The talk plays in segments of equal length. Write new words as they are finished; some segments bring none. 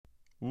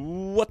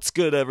What's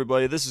good,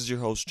 everybody? This is your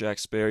host, Jack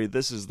Sperry.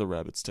 This is the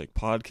Rabbits Take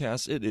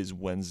Podcast. It is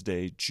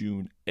Wednesday,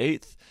 June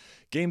 8th.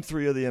 Game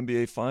 3 of the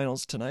NBA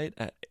Finals tonight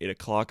at 8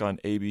 o'clock on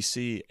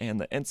ABC,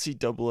 and the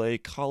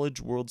NCAA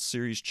College World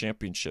Series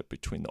Championship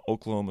between the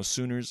Oklahoma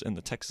Sooners and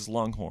the Texas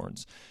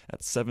Longhorns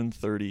at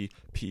 7:30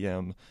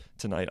 p.m.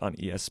 tonight on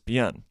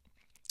ESPN.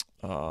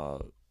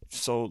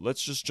 So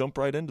let's just jump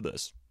right into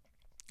this.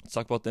 Let's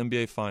talk about the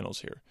NBA Finals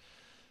here.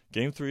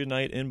 Game 3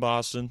 tonight in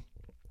Boston.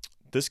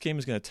 This game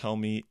is going to tell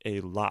me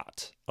a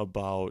lot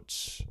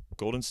about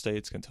Golden State.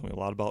 It's going to tell me a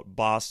lot about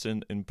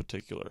Boston in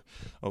particular,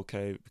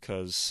 okay?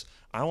 Because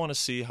I want to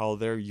see how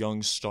their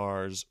young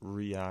stars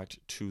react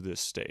to this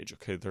stage,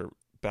 okay? They're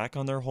back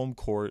on their home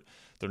court.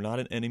 They're not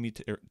in enemy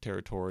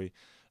territory.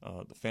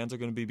 The fans are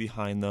going to be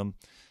behind them.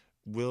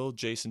 Will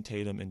Jason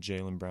Tatum and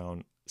Jaylen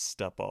Brown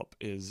step up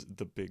is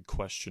the big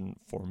question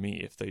for me.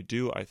 If they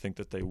do, I think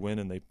that they win,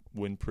 and they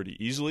win pretty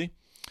easily.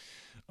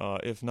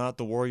 If not,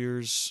 the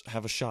Warriors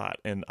have a shot,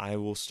 and I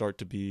will start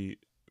to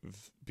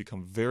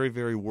become very,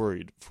 very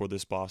worried for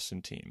this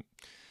Boston team.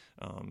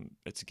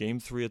 It's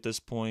game 3 at this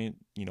point.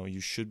 You know, you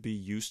should be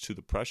used to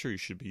the pressure. You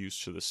should be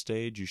used to the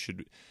stage. You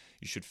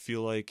should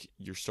feel like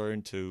you're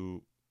starting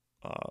to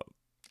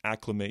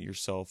acclimate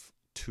yourself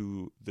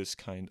to this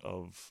kind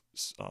of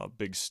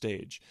big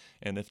stage.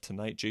 And if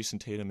tonight Jason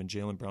Tatum and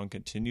Jaylen Brown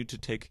continue to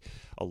take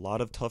a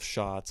lot of tough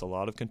shots, a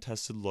lot of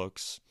contested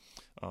looks,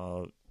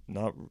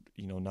 not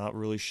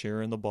really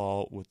sharing the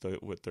ball with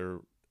their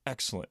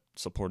excellent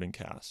supporting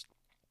cast.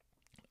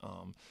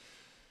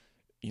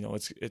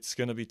 It's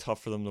going to be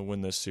tough for them to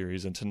win this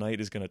series, and tonight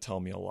is going to tell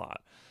me a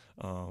lot.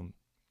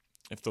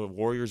 If the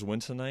Warriors win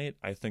tonight,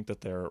 I think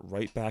that they're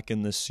right back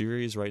in this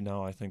series. Right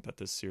now, I think that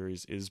this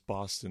series is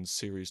Boston's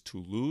series to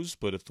lose,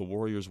 but if the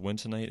Warriors win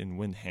tonight and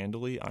win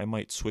handily, I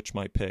might switch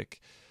my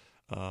pick.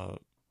 I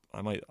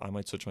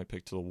might switch my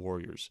pick to the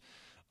Warriors,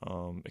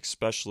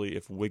 especially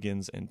if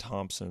Wiggins and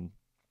Thompson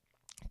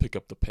pick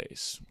up the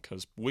pace,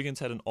 because Wiggins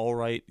had an all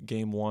right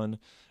game 1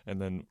 and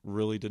then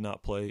really did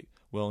not play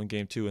well in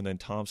game 2, and then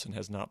Thompson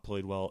has not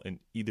played well in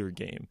either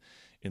game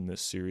in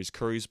this series.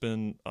 Curry's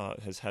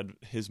has had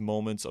his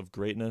moments of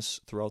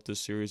greatness throughout this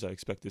series. I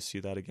expect to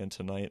see that again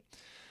tonight.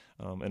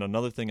 And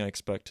another thing I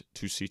expect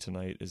to see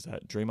tonight is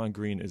that Draymond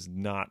Green is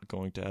not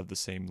going to have the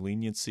same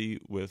leniency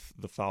with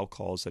the foul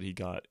calls that he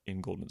got in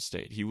Golden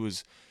State. He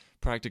was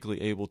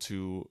practically able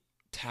to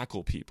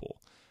tackle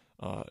people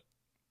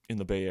in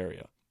the Bay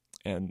Area.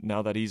 And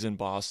now that he's in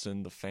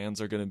Boston, the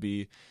fans are going to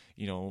be,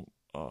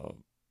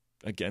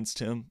 against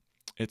him.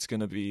 It's going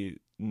to be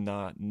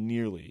not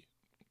nearly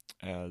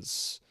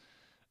as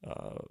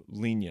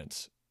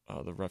lenient,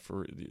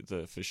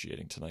 the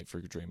officiating tonight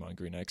for Draymond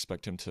Green. I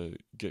expect him to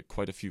get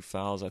quite a few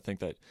fouls. I think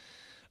that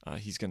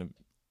he's going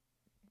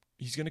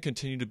to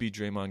continue to be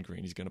Draymond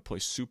Green. He's going to play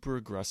super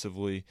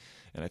aggressively,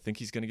 and I think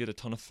he's going to get a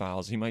ton of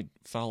fouls. He might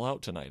foul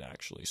out tonight,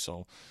 actually.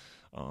 So,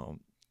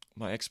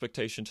 my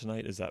expectation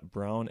tonight is that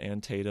Brown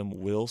and Tatum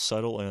will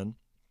settle in.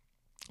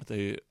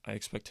 I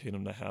expect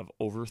Tatum to have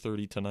over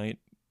 30 tonight.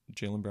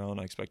 Jaylen Brown,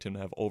 I expect him to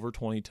have over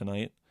 20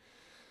 tonight.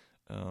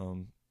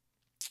 And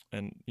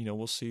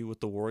we'll see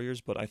with the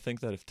Warriors, but I think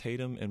that if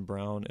Tatum and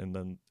Brown, and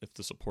then if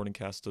the supporting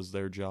cast does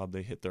their job,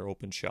 they hit their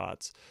open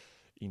shots,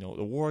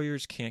 the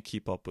Warriors can't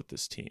keep up with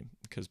this team,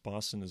 because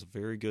Boston is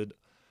very good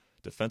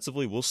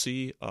defensively. We'll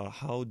see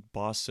how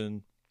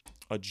Boston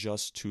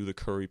adjust to the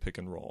Curry pick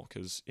and roll,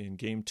 because in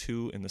game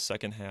 2 in the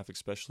second half,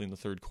 especially in the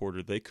third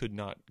quarter, they could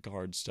not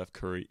guard Steph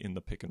Curry in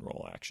the pick and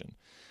roll action.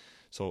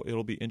 So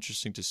it'll be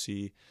interesting to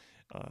see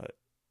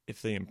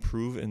if they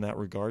improve in that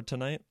regard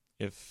tonight.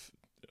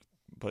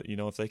 But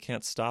if they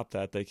can't stop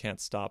that, they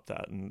can't stop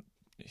that. And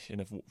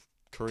if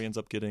Curry ends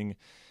up getting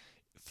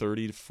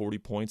 30 to 40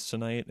 points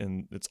tonight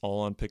and it's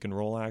all on pick and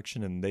roll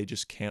action and they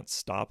just can't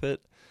stop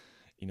it,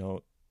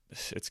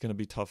 it's going to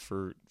be tough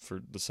for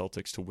the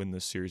Celtics to win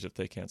this series if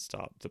they can't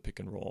stop the pick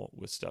and roll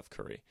with Steph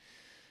Curry.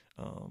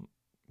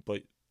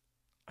 But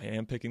I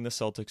am picking the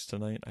Celtics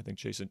tonight. I think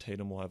Jason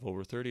Tatum will have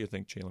over 30. I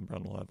think Jaylen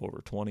Brown will have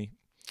over 20.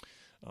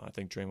 I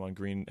think Draymond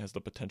Green has the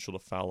potential to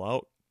foul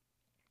out.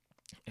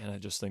 And I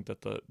just think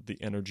that the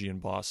energy in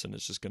Boston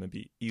is just going to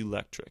be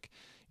electric.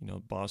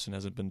 Boston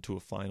hasn't been to a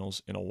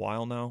finals in a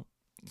while now.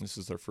 This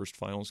is their first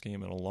finals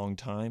game in a long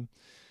time.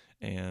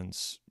 And,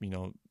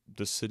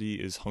 the city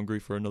is hungry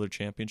for another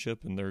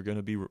championship, and they're going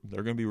to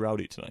be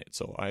rowdy tonight.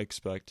 So I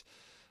expect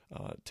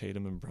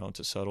Tatum and Brown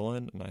to settle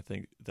in, and I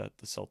think that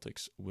the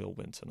Celtics will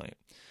win tonight.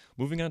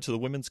 Moving on to the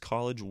Women's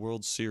College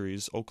World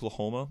Series,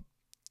 Oklahoma.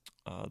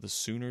 The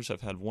Sooners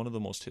have had one of the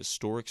most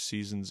historic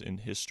seasons in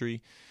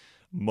history,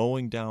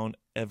 mowing down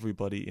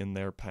everybody in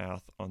their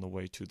path on the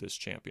way to this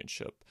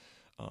championship.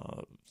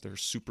 Their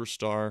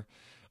superstar,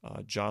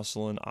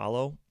 Jocelyn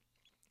Alo,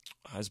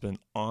 has been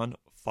on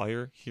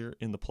fire here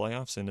in the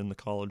playoffs and in the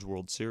College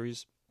World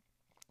Series.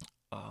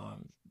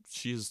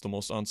 She is the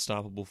most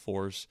unstoppable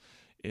force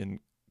in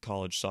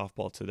college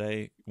softball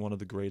today. One of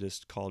the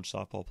greatest college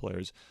softball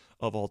players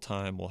of all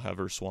time will have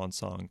her swan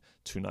song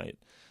tonight.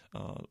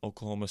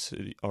 Oklahoma's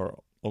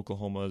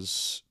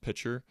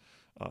pitcher,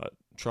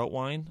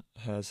 Troutwine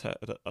has had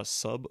a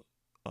sub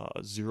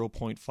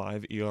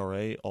 0.5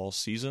 ERA all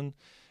season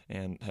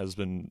and has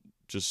been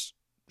just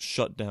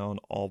shut down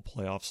all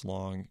playoffs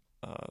long.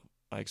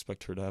 I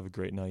expect her to have a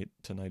great night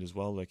tonight as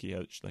well, like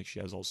she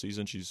has all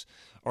season. She's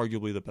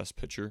arguably the best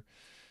pitcher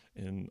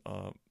in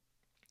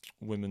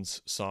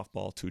women's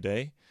softball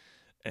today.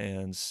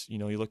 And,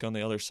 you look on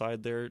the other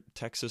side there,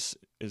 Texas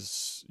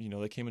is,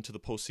 they came into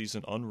the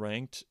postseason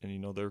unranked,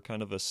 and, they're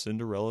kind of a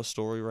Cinderella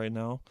story right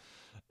now.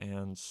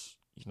 And,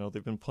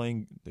 they've been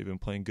playing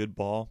good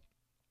ball.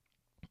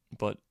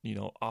 But,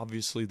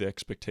 obviously the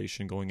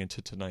expectation going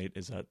into tonight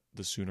is that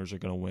the Sooners are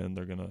going to win.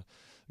 They're going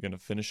to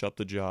finish up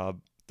the job.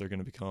 They're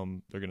going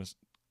to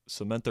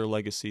cement their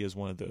legacy as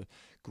one of the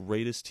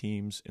greatest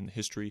teams in the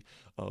history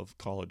of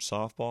college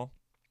softball.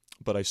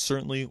 But I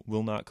certainly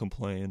will not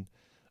complain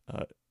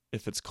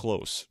if it's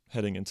close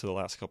heading into the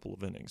last couple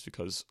of innings,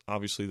 because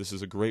obviously this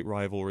is a great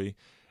rivalry.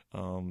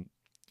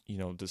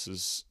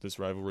 This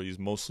rivalry is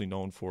mostly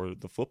known for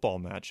the football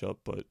matchup,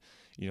 but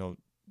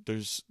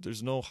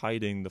there's no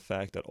hiding the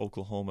fact that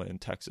Oklahoma and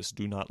Texas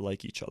do not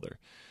like each other.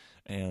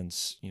 And,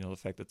 the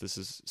fact that this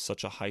is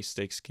such a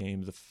high-stakes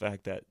game, the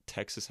fact that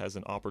Texas has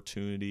an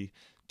opportunity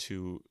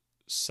to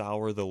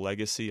sour the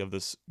legacy of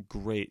this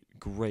great,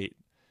 great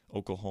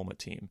Oklahoma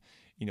team.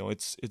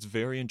 It's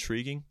very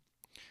intriguing.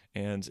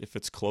 And if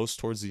it's close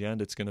towards the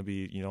end, it's going to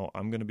be,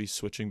 I'm going to be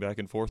switching back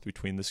and forth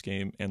between this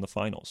game and the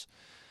finals.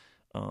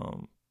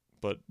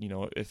 But,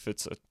 if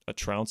it's a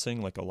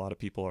trouncing like a lot of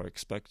people are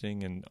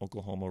expecting and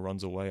Oklahoma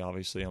runs away,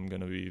 obviously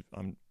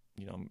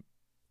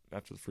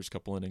after the first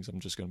couple innings,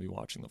 I'm just going to be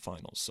watching the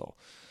finals. So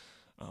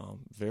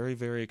very,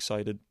 very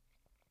excited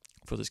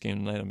for this game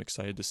tonight. I'm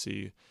excited to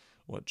see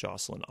what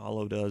Jocelyn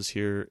Alo does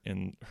here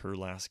in her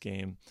last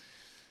game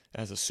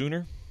as a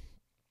Sooner.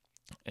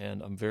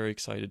 And I'm very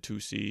excited to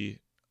see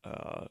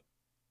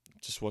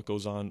just what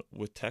goes on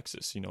with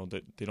Texas.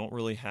 That they don't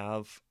really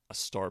have a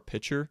star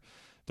pitcher.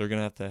 They're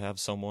going to have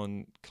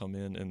someone come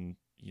in and,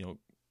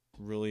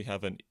 really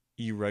have an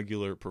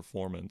irregular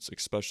performance,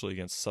 especially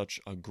against such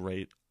a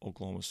great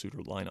Oklahoma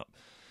Sooner lineup.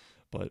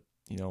 But,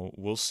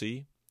 we'll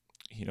see.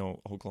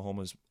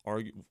 Oklahoma is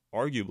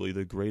arguably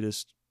the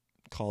greatest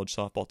college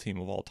softball team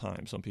of all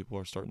time. Some people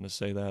are starting to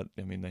say that.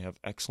 I mean, they have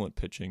excellent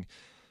pitching,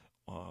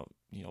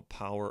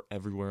 power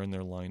everywhere in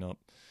their lineup.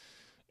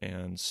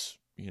 And,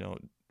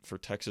 for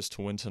Texas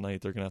to win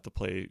tonight, they're going to have to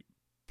play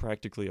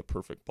practically a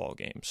perfect ball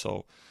game.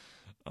 So,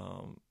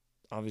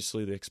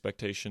 obviously the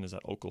expectation is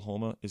that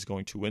Oklahoma is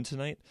going to win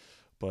tonight.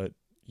 But,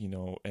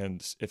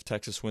 and if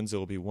Texas wins, it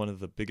will be one of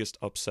the biggest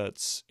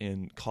upsets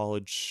in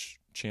college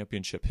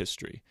championship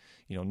history.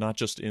 Not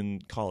just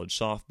in college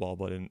softball,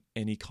 but in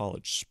any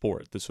college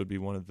sport. This would be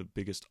one of the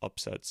biggest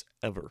upsets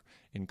ever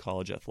in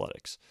college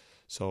athletics.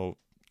 So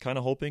kind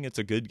of hoping it's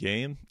a good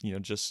game,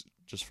 just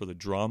for the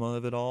drama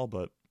of it all.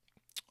 But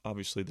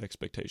obviously the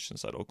expectation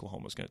is that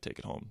Oklahoma is going to take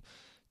it home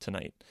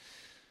tonight.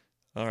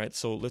 All right,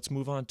 so let's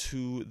move on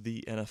to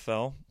the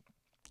NFL.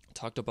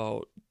 Talked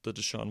about the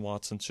Deshaun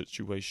Watson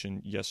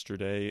situation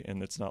yesterday,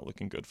 and it's not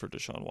looking good for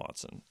Deshaun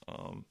Watson.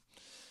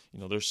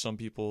 There's some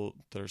people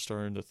that are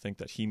starting to think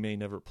that he may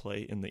never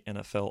play in the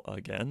NFL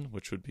again,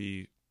 which would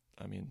be,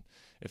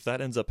 if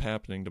that ends up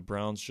happening, the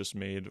Browns just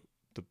made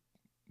the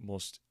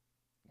most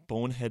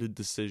boneheaded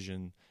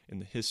decision in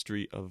the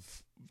history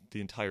of the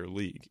entire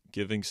league,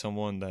 giving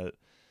someone that,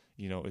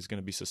 is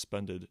going to be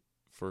suspended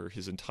for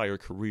his entire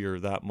career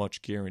that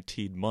much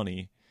guaranteed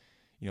money,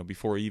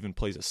 before he even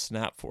plays a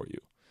snap for you.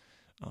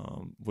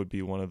 Would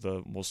be one of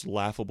the most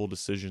laughable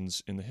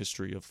decisions in the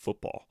history of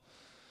football.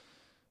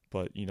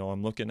 But,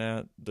 I'm looking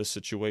at the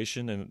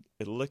situation, and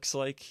it looks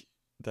like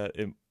that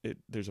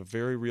there's a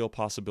very real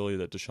possibility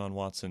that Deshaun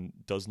Watson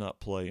does not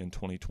play in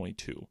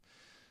 2022.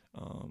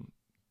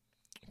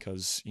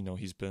 Because,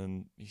 his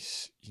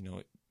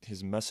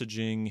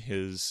messaging,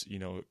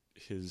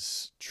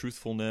 his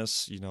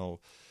truthfulness,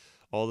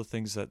 all the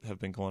things that have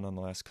been going on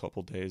the last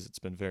couple of days, it's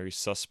been very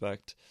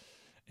suspect.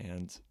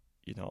 And,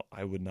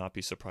 I would not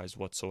be surprised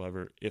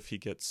whatsoever if he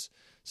gets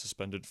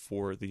suspended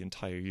for the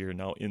entire year.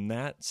 Now, in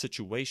that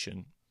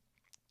situation,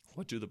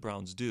 what do the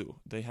Browns do?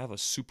 They have a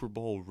Super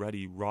Bowl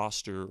ready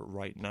roster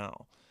right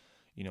now.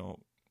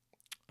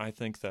 I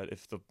think that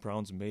if the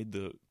Browns made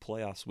the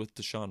playoffs with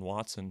Deshaun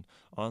Watson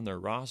on their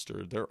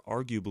roster, they're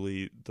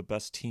arguably the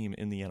best team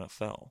in the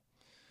NFL.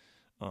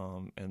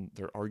 And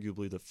they're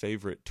arguably the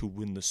favorite to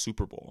win the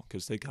Super Bowl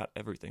because they got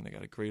everything. They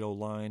got a great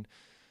O-line,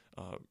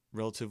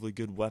 relatively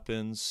good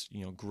weapons,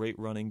 great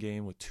running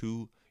game with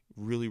two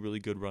really, really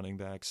good running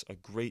backs, a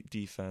great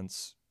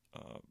defense,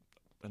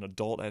 an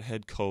adult at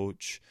head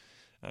coach,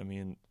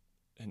 and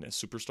a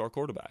superstar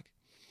quarterback.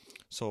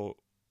 So,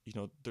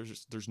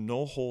 there's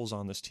no holes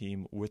on this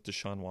team with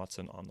Deshaun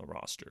Watson on the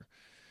roster.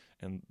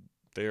 And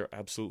they're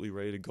absolutely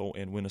ready to go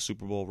and win a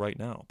Super Bowl right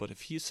now. But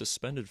if he's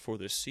suspended for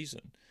this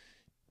season,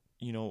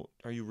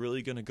 are you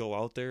really going to go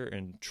out there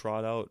and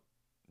trot out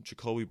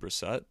Jacoby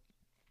Brissett?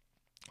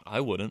 I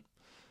wouldn't.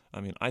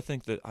 I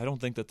don't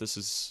think that this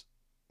is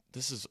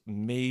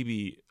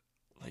maybe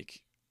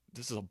like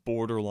this is a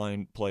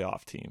borderline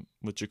playoff team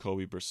with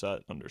Jacoby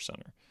Brissett under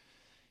center.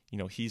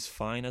 He's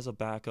fine as a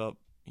backup.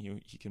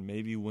 He can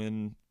maybe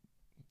win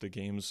the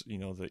games,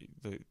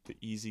 the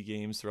easy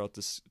games throughout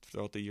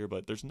the year,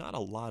 but there's not a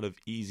lot of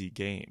easy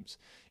games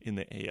in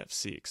the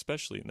AFC,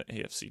 especially in the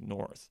AFC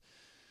North.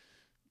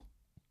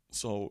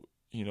 So,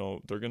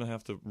 they're going to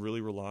have to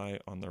really rely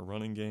on their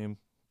running game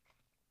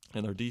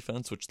and their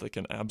defense, which they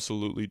can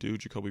absolutely do.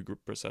 Jacoby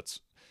Brissett's,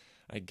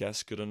 I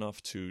guess, good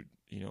enough to,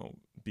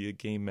 be a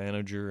game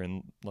manager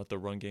and let the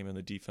run game and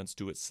the defense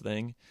do its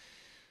thing.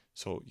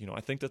 So,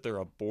 I think that they're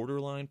a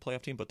borderline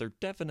playoff team, but they're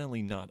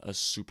definitely not a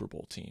Super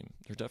Bowl team.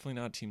 They're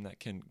definitely not a team that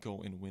can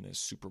go and win a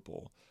Super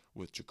Bowl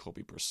with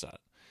Jacoby Brissett.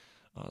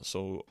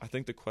 So I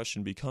think the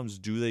question becomes,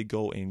 do they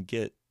go and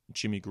get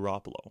Jimmy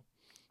Garoppolo,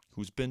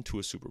 who's been to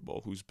a Super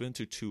Bowl, who's been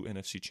to 2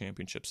 NFC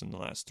championships in the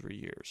last 3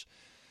 years,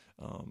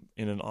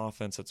 in an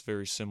offense that's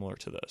very similar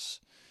to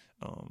this?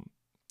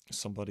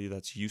 Somebody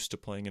that's used to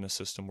playing in a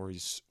system where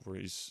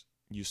he's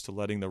used to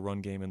letting the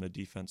run game and the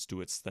defense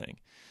do its thing.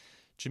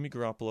 Jimmy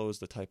Garoppolo is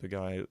the type of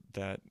guy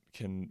that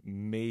can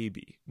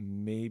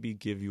maybe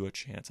give you a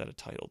chance at a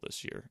title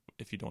this year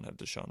if you don't have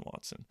Deshaun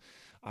Watson.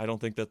 I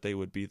don't think that they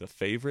would be the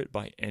favorite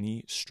by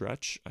any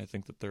stretch. I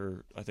think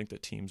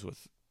that teams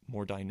with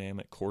more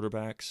dynamic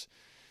quarterbacks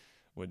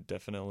would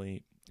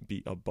definitely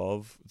be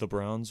above the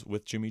Browns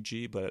with Jimmy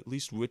G, but at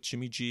least with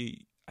Jimmy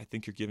G, I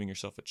think you're giving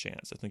yourself a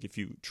chance. I think if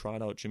you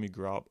trot out Jimmy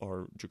Garoppolo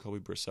or Jacoby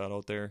Brissett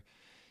out there,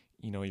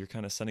 you're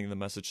kind of sending the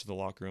message to the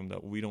locker room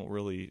that we don't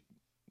really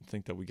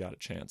think that we got a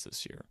chance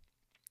this year.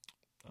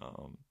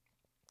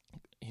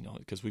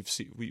 Because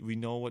we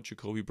know what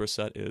Jacoby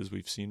Brissett is.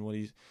 We've seen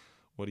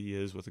what he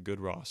is with a good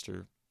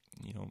roster,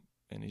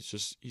 and he's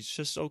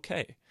just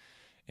okay.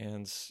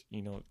 And,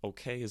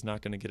 okay is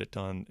not going to get it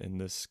done in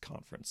this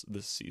conference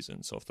this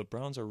season. So if the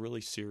Browns are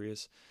really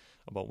serious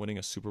about winning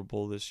a Super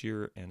Bowl this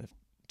year, and if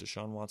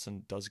Deshaun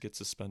Watson does get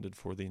suspended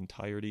for the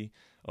entirety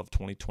of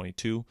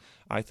 2022,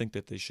 I think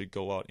that they should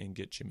go out and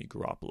get Jimmy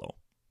Garoppolo.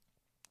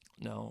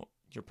 Now,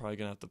 you're probably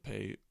going to have to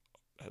pay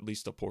at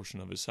least a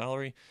portion of his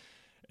salary.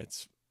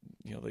 It's,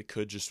 they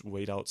could just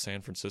wait out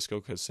San Francisco,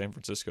 because San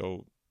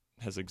Francisco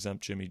has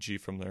exempt Jimmy G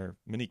from their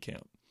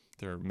minicamp,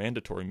 their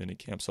mandatory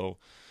minicamp. So,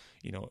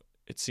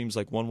 it seems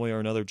like one way or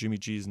another, Jimmy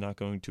G is not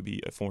going to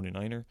be a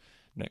 49er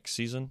next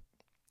season.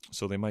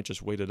 So they might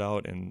just wait it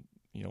out and,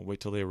 wait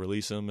till they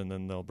release him and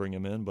then they'll bring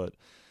him in. But,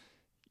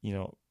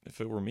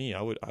 if it were me,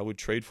 I would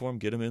trade for him,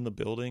 get him in the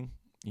building,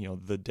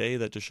 the day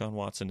that Deshaun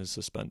Watson is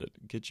suspended,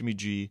 get Jimmy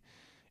G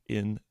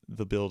in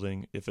the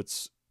building. If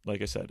it's,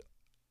 like I said,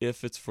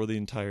 if it's for the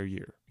entire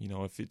year,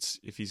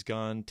 if he's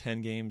gone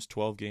 10 games,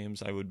 12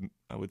 games, I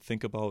would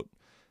think about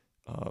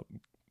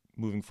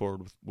moving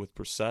forward with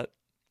Brissett.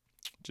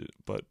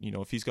 But,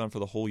 if he's gone for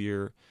the whole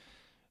year,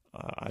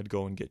 I'd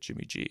go and get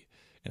Jimmy G.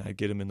 And I'd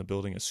get him in the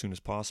building as soon as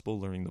possible,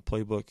 learning the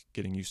playbook,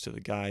 getting used to the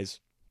guys.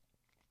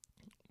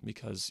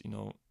 Because,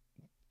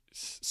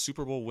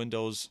 Super Bowl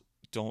windows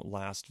don't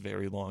last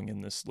very long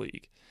in this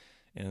league.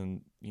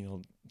 And,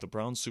 the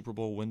Browns Super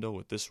Bowl window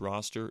with this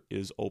roster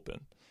is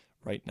open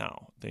right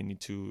now. They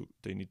need to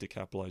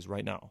capitalize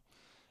right now.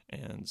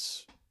 And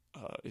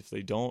if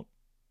they don't,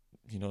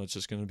 it's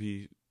just going to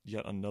be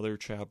yet another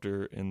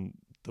chapter in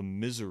the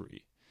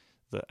misery,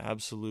 the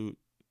absolute,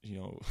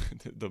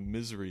 the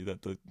misery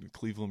that the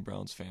Cleveland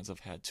Browns fans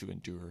have had to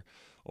endure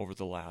over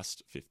the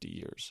last 50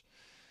 years.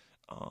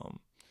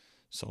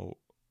 So,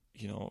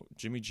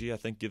 Jimmy G, I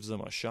think, gives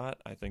them a shot.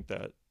 I think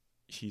that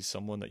he's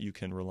someone that you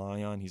can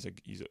rely on. He's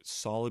a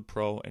solid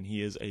pro, and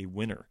he is a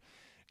winner.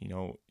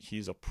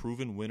 He's a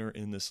proven winner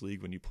in this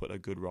league when you put a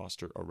good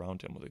roster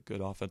around him with a good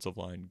offensive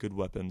line, good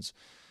weapons,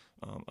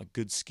 a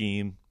good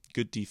scheme,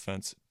 good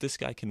defense. This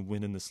guy can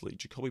win in this league.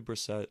 Jacoby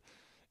Brissett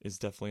is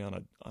definitely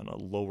on a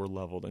lower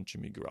level than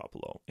Jimmy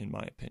Garoppolo, in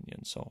my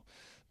opinion. So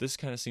this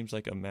kind of seems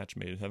like a match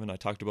made in heaven. I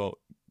talked about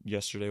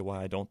yesterday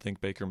why I don't think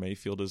Baker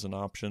Mayfield is an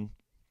option.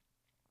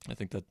 I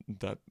think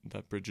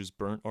that bridge is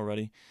burnt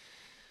already.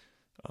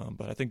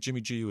 But I think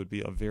Jimmy G would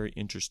be a very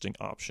interesting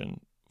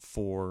option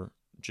for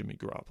Jimmy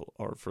Garoppolo,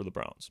 or for the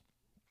Browns.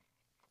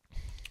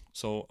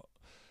 So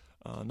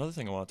another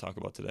thing I want to talk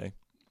about today,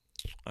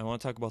 I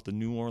want to talk about the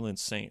New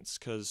Orleans Saints,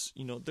 because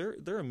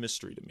they're a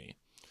mystery to me.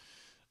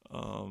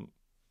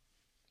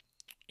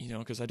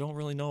 Because I don't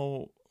really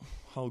know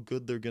how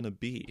good they're going to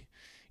be.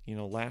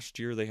 Last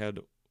year they had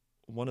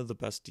one of the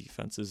best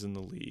defenses in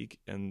the league,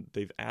 and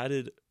they've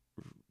added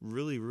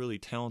really, really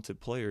talented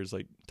players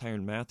like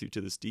Tyrann Mathieu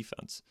to this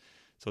defense.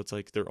 So it's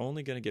like they're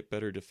only going to get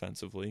better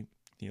defensively.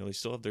 They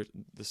still have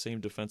the same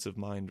defensive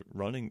mind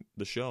running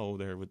the show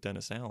there with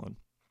Dennis Allen.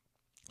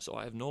 So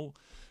I have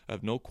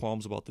no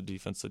qualms about the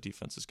defense. The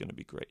defense is going to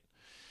be great.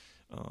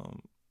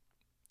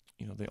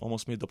 They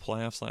almost made the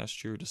playoffs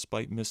last year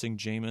despite missing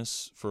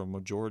Jameis for a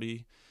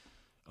majority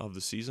of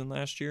the season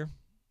last year.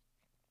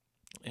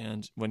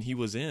 And when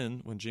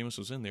Jameis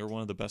was in, they were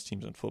one of the best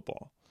teams in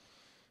football.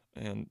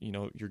 And,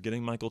 you're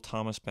getting Michael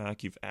Thomas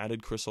back. You've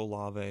added Chris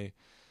Olave.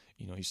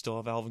 You still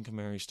have Alvin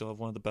Kamara. You still have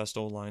one of the best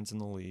O-lines in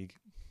the league.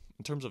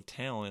 In terms of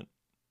talent,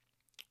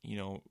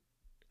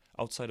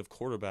 outside of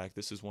quarterback,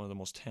 this is one of the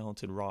most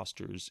talented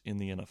rosters in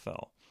the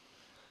NFL.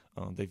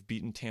 They've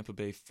beaten Tampa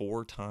Bay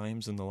 4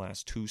 times in the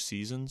last 2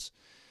 seasons.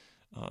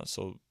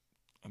 So,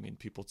 I mean,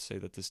 people say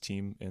that this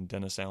team and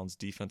Dennis Allen's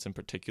defense in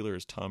particular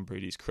is Tom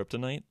Brady's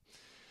kryptonite.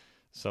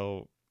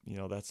 So,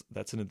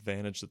 that's an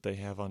advantage that they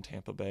have on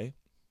Tampa Bay.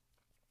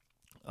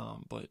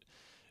 But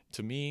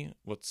to me,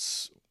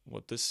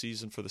 what this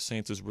season for the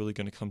Saints is really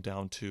going to come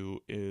down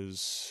to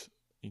is,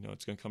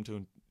 it's going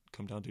to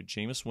come down to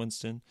Jameis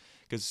Winston,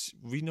 because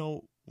we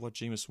know what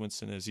Jameis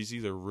Winston is. He's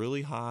either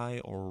really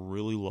high or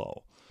really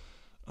low.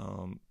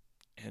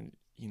 And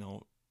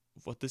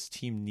what this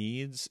team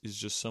needs is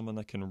just someone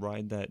that can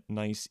ride that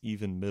nice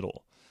even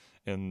middle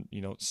and,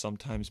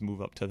 sometimes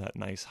move up to that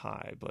nice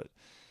high. But,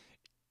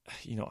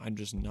 I'm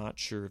just not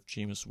sure if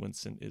Jameis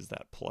Winston is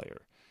that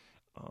player.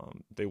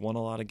 They won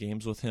a lot of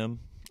games with him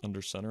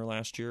under center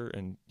last year,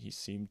 and he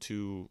seemed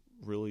to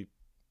really,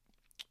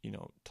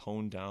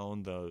 tone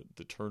down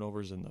the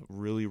turnovers and the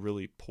really,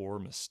 really poor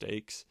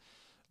mistakes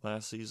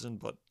last season.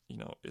 But,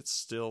 it's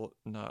still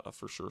not a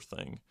for sure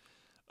thing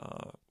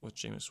with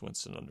Jameis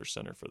Winston under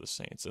center for the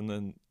Saints. And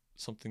then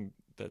something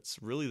that's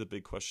really the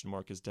big question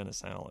mark is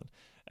Dennis Allen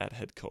at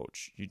head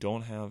coach. You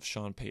don't have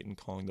Sean Payton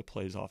calling the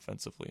plays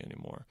offensively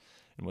anymore.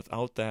 And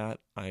without that,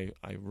 I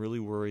really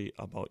worry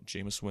about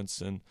Jameis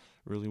Winston,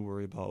 really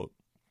worry about,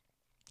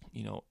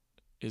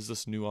 is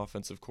this new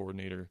offensive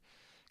coordinator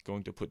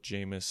going to put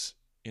Jameis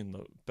in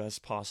the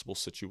best possible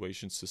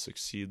situations to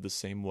succeed the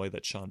same way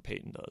that Sean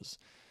Payton does?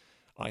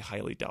 I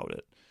highly doubt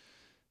it.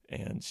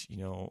 And,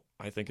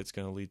 I think it's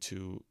going to lead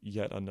to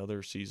yet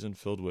another season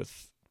filled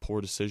with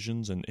poor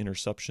decisions and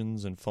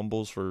interceptions and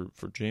fumbles for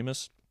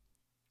Jameis.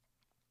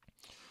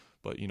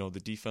 But, the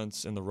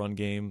defense and the run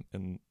game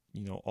and,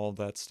 all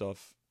that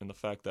stuff, and the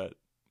fact that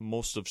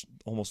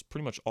almost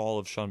pretty much all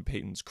of Sean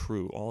Payton's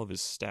crew, all of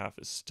his staff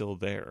is still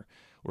there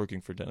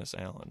working for Dennis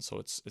Allen. So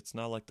it's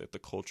not like that the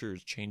culture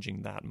is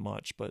changing that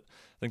much, but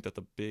I think that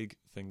the big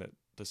thing that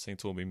the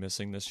Saints will be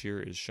missing this year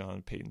is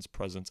Sean Payton's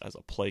presence as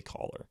a play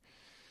caller.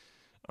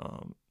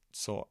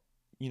 So,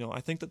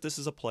 I think that this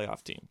is a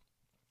playoff team.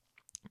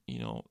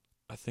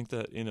 I think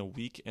that in a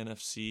weak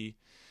NFC,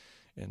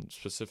 and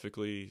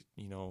specifically,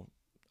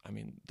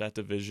 that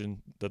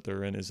division that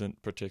they're in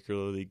isn't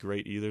particularly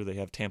great either. They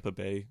have Tampa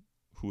Bay,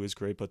 who is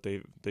great, but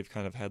they've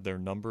kind of had their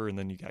number, and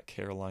then you got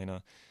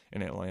Carolina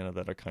and Atlanta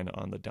that are kind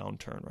of on the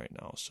downturn right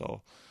now.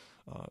 So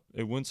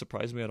it wouldn't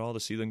surprise me at all to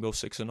see them go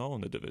 6-0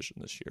 in the division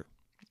this year.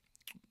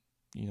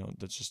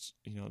 That's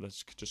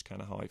just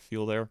kind of how I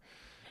feel there.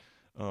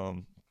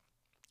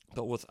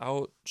 But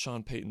without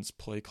Sean Payton's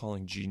play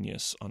calling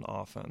genius on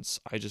offense,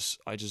 I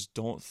just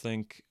don't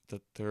think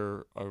that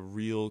they're a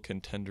real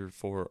contender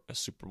for a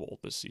Super Bowl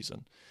this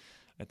season.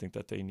 I think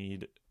that they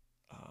need,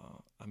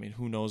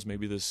 who knows,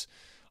 maybe this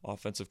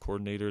offensive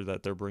coordinator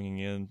that they're bringing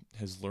in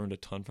has learned a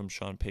ton from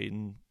Sean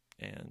Payton,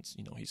 and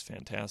he's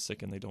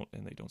fantastic, and they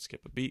don't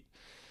skip a beat.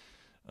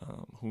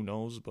 Who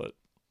knows? But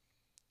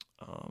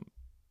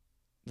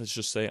let's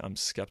just say I'm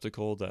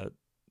skeptical that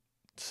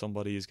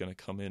somebody is going to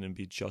come in and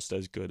be just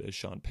as good as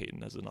Sean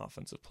Payton as an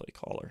offensive play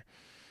caller.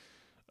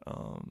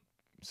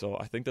 So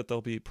I think that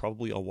they'll be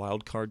probably a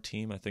wild card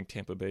team. I think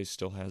Tampa Bay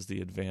still has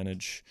the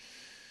advantage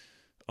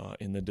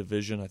in the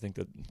division. I think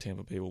that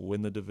Tampa Bay will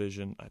win the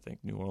division. I think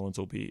New Orleans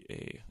will be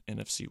a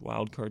NFC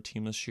wild card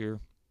team this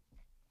year.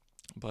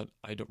 But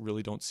I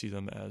really don't see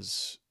them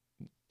as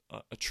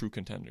a true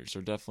contenders.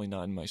 They're definitely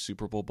not in my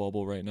Super Bowl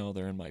bubble right now.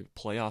 They're in my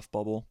playoff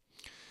bubble.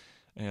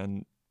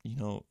 And,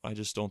 I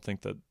just don't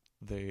think that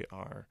they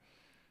are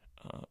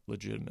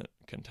legitimate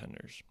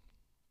contenders.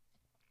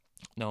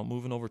 Now,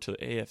 moving over to the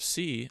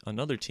AFC,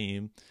 another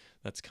team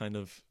that's kind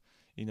of,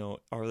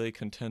 are they a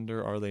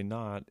contender, are they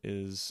not,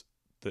 is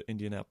the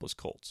Indianapolis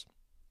Colts.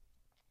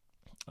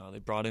 They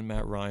brought in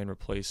Matt Ryan,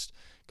 replaced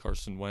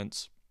Carson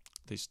Wentz.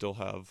 They still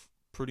have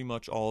pretty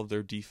much all of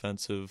their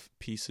defensive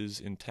pieces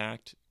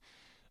intact.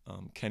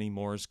 Kenny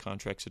Moore's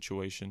contract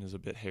situation is a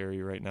bit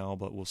hairy right now,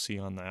 but we'll see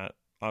on that.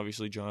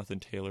 Obviously, Jonathan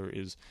Taylor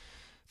is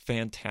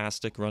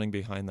fantastic running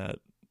behind that,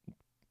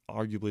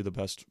 arguably the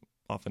best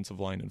offensive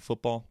line in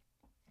football.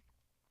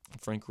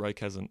 Frank Reich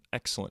has an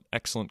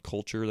excellent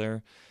culture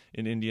there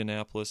in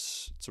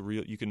Indianapolis. It's a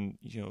real,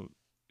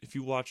 if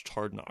you watched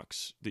Hard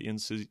Knocks, the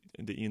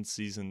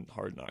in-season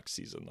Hard Knocks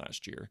season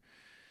last year,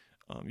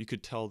 you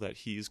could tell that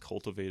he's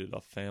cultivated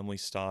a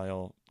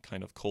family-style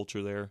kind of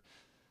culture there,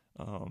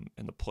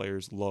 and the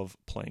players love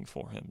playing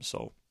for him.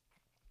 So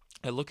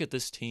I look at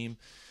this team.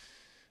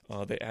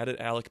 They added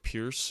Alec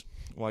Pierce,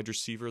 wide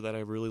receiver that I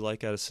really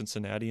like out of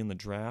Cincinnati in the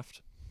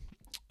draft.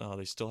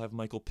 They still have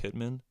Michael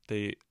Pittman.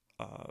 They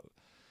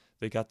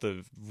got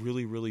the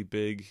really, really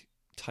big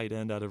tight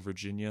end out of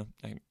Virginia.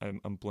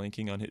 I'm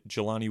blanking on it.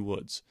 Jelani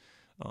Woods.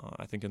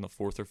 I think in the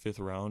 4th or 5th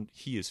round.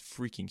 He is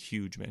freaking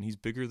huge, man. He's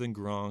bigger than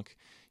Gronk,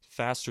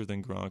 faster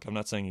than Gronk. I'm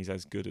not saying he's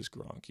as good as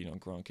Gronk.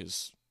 Gronk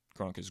is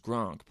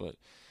Gronk,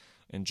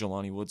 and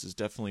Jelani Woods is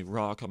definitely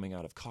raw coming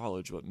out of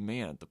college. But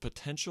man, the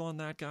potential on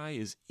that guy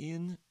is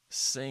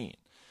insane.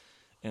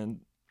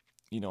 And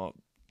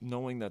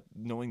knowing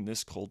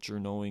this culture,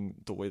 knowing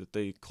the way that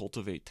they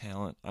cultivate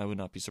talent, I would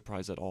not be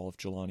surprised at all if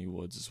Jelani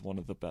Woods is one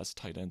of the best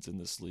tight ends in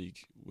this league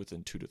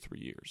within 2 to 3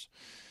 years.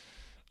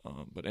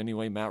 But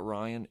anyway, Matt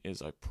Ryan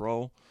is a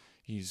pro.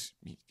 He's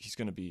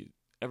going to be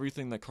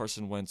everything that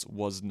Carson Wentz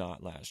was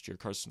not last year.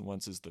 Carson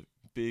Wentz is the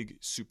big,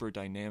 super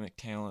dynamic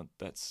talent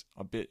that's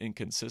a bit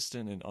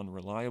inconsistent and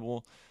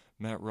unreliable.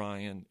 Matt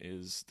Ryan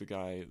is the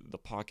guy, the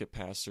pocket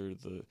passer,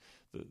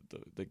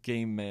 the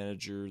game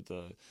manager,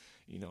 the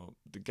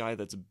guy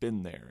that's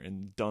been there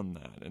and done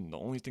that. And the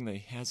only thing that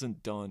he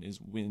hasn't done is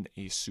win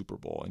a Super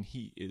Bowl. And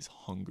he is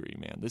hungry,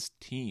 man. This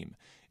team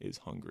is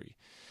hungry.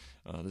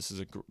 This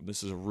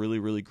is a really,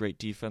 really great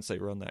defense. They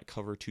run that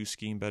cover 2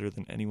 scheme better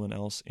than anyone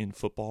else in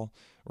football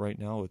right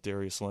now with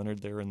Darius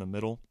Leonard there in the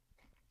middle.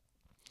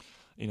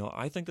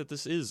 I think that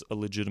this is a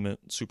legitimate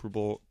Super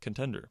Bowl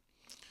contender.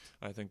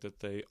 I think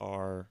that they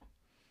are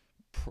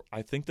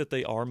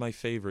my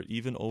favorite,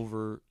 even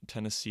over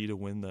Tennessee to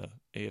win the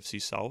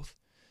AFC South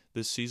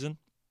this season.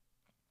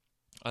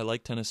 I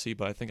like Tennessee,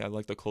 but I think I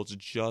like the Colts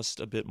just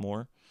a bit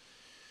more.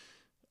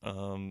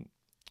 And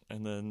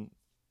then,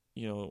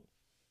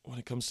 when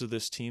it comes to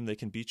this team, they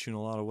can beat you in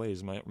a lot of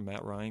ways.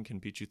 Matt Ryan can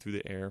beat you through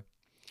the air.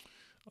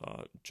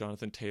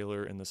 Jonathan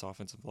Taylor and this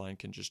offensive line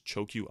can just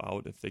choke you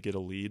out if they get a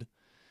lead.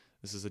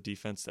 This is a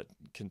defense that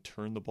can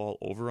turn the ball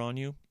over on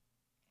you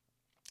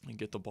and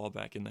get the ball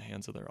back in the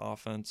hands of their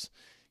offense.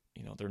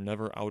 They're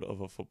never out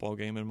of a football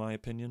game, in my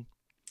opinion.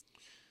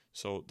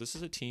 So this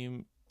is a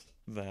team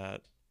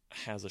that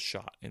has a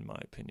shot, in my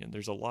opinion.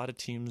 There's a lot of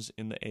teams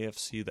in the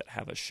AFC that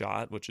have a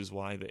shot, which is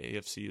why the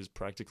AFC is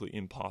practically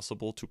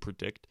impossible to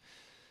predict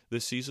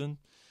this season.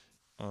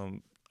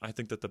 I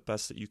think that the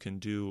best that you can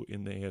do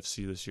in the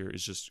AFC this year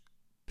is just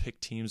pick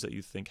teams that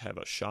you think have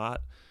a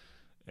shot,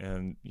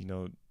 and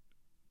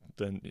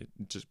then it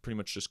just pretty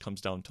much just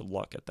comes down to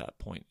luck at that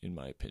point, in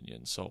my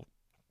opinion. So,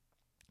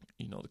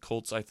 the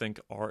Colts, I think,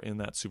 are in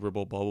that Super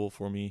Bowl bubble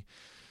for me.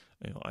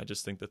 I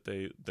just think that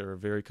they're a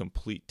very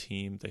complete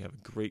team. They have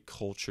a great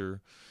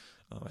culture.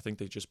 I think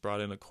they just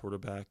brought in a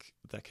quarterback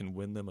that can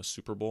win them a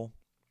Super Bowl.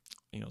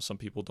 Some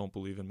people don't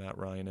believe in Matt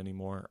Ryan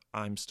anymore.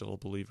 I'm still a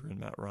believer in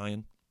Matt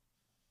Ryan.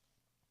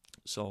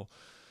 So,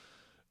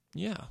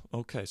 yeah.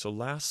 Okay, so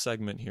last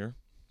segment here.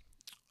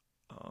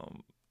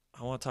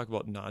 I want to talk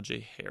about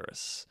Najee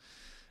Harris.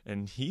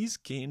 And he's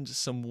gained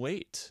some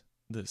weight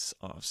this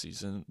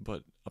offseason,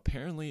 but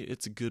apparently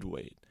it's a good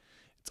weight.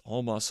 It's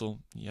all muscle.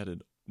 He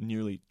added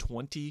nearly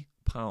 20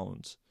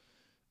 pounds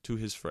to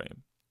his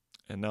frame.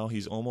 And now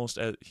he's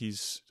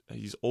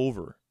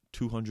over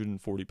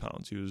 240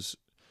 pounds. He was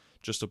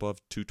just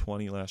above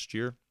 220 last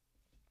year.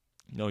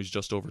 Now he's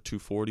just over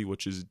 240,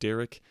 which is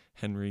Derrick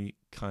Henry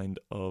kind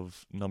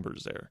of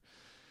numbers there.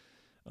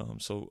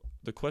 So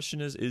the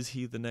question is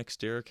he the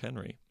next Derrick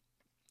Henry?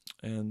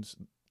 And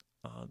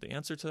the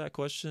answer to that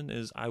question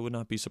is I would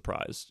not be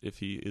surprised if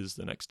he is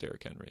the next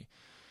Derrick Henry.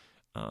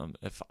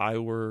 If I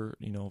were,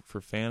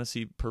 for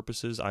fantasy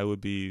purposes, I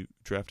would be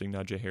drafting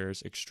Najee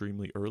Harris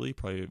extremely early,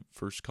 probably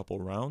first couple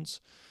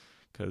rounds,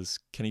 because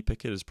Kenny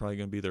Pickett is probably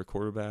going to be their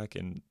quarterback,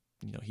 and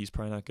he's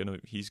going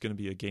to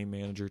be a game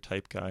manager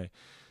type guy.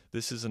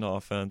 This is an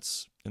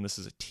offense, and this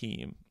is a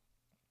team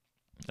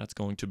that's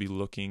going to be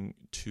looking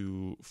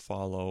to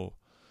follow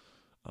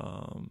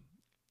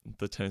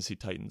the Tennessee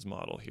Titans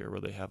model here, where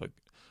they have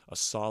a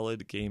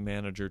solid game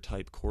manager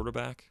type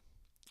quarterback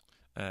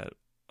that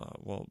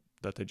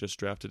they just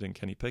drafted in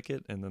Kenny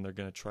Pickett, and then they're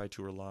going to try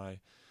to rely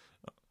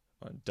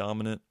on a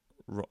dominant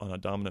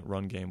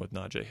run game with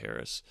Najee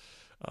Harris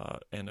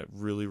and a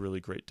really, really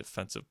great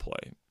defensive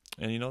play.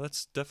 And,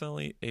 that's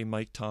definitely a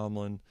Mike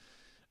Tomlin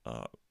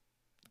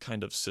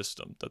kind of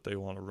system that they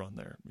want to run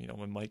there.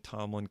 When Mike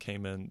Tomlin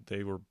came in,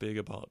 they were big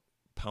about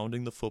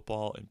pounding the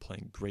football and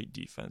playing great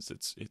defense.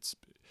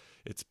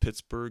 It's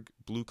Pittsburgh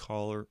blue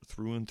collar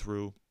through and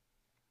through.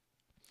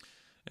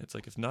 It's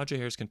like if Najee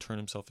Harris can turn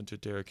himself into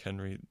Derrick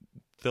Henry,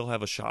 they'll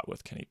have a shot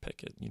with Kenny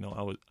Pickett.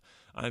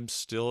 I'm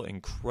still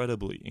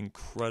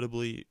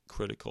incredibly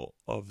critical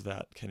of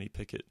that Kenny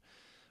Pickett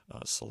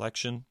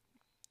selection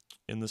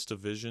in this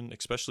division,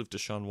 especially if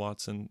Deshaun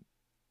Watson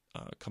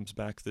comes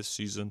back this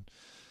season.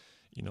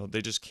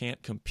 They just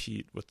can't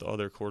compete with the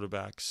other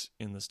quarterbacks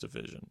in this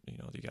division.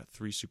 They got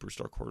 3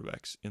 superstar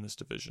quarterbacks in this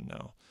division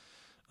now.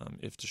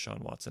 If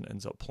Deshaun Watson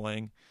ends up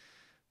playing.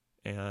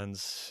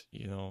 And,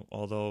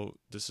 although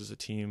this is a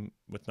team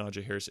with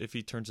Najee Harris, if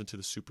he turns into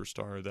the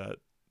superstar that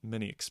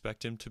many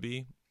expect him to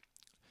be,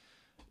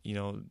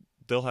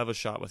 they'll have a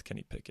shot with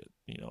Kenny Pickett.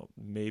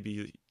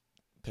 Maybe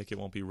Pickett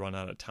won't be run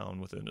out of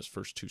town within his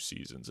first 2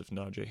 seasons if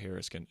Najee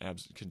Harris can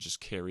just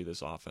carry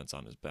this offense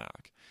on his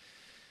back.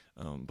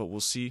 But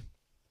we'll see.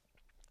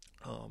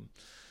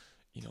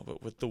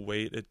 But with the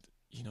weight,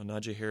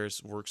 Najee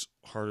Harris works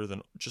harder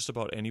than just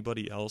about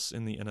anybody else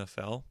in the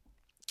NFL,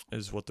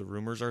 is what the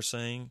rumors are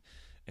saying.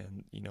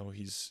 And,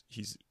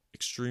 he's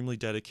extremely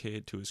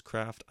dedicated to his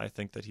craft. I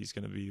think that he's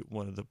going to be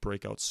one of the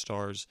breakout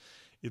stars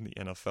in the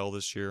NFL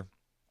this year.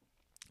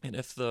 And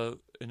if the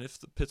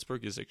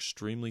Pittsburgh is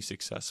extremely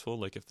successful,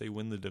 like if they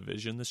win the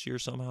division this year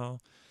somehow,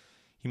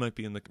 he might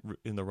be in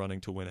the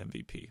running to win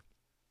MVP.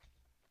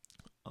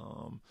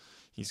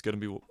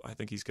 I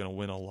think he's going to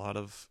win a lot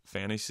of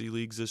fantasy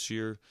leagues this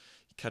year.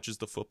 He catches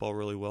the football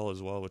really well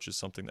as well, which is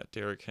something that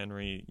Derrick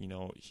Henry,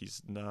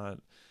 he's not.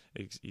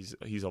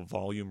 He's a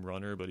volume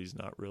runner, but he's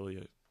not really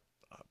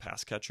a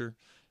pass catcher.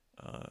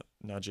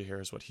 Najee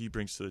Harris, what he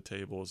brings to the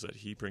table is that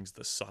he brings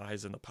the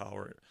size and the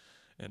power,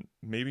 and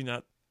maybe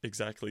not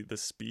exactly the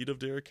speed of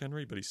Derrick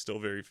Henry, but he's still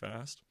very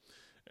fast.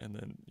 And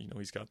then,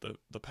 he's got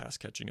the pass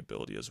catching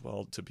ability as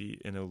well to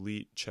be an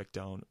elite check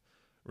down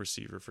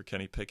receiver for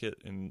Kenny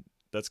Pickett. And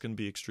that's going to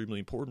be extremely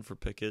important for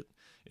Pickett,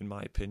 in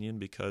my opinion,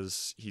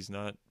 because he's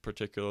not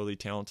particularly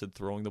talented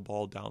throwing the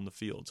ball down the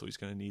field. So he's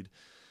going to need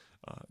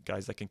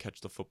guys that can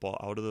catch the football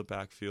out of the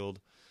backfield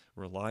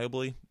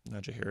reliably.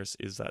 Najee Harris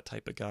is that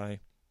type of guy.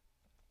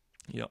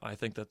 I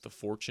think that the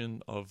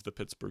fortune of the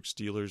Pittsburgh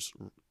Steelers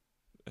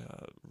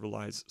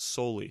relies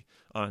solely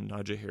on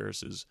Najee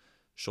Harris's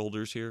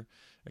shoulders here,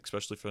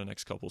 especially for the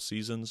next couple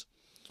seasons.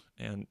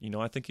 And,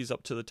 I think he's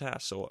up to the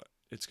task. So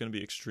it's going to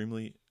be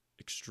extremely,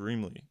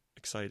 extremely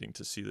exciting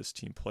to see this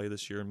team play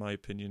this year, in my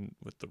opinion,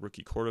 with the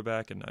rookie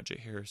quarterback and Najee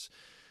Harris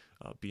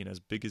being as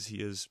big as he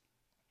is.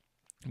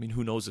 I mean,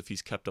 who knows if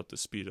he's kept up the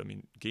speed? I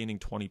mean, gaining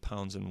 20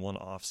 pounds in one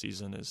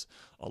offseason is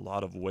a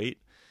lot of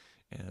weight.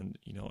 And,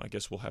 I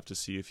guess we'll have to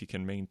see if he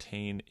can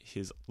maintain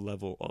his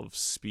level of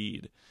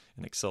speed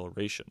and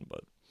acceleration.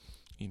 But,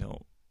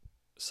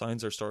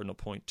 signs are starting to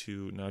point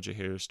to Najee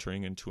Harris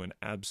turning into an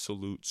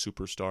absolute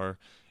superstar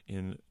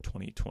in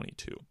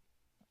 2022.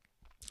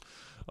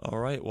 All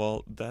right,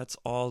 well, that's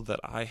all that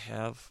I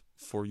have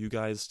for you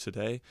guys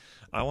today.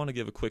 I want to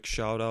give a quick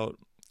shout out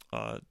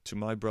to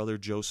my brother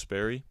Joe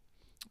Sperry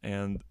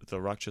and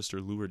the Rochester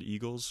Lured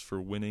Eagles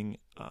for winning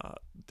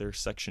their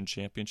section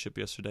championship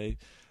yesterday.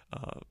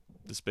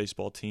 This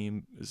baseball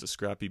team is a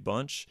scrappy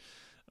bunch,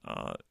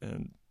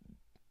 and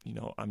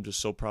I'm just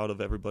so proud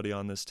of everybody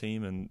on this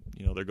team. And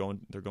they're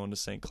going to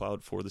St.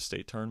 Cloud for the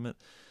state tournament,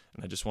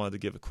 and I just wanted to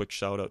give a quick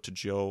shout out to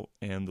Joe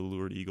and the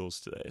Lured Eagles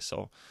today.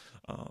 So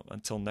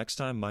until next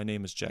time, my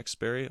name is Jack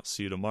Sperry. I'll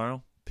see you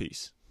tomorrow.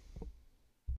 Peace.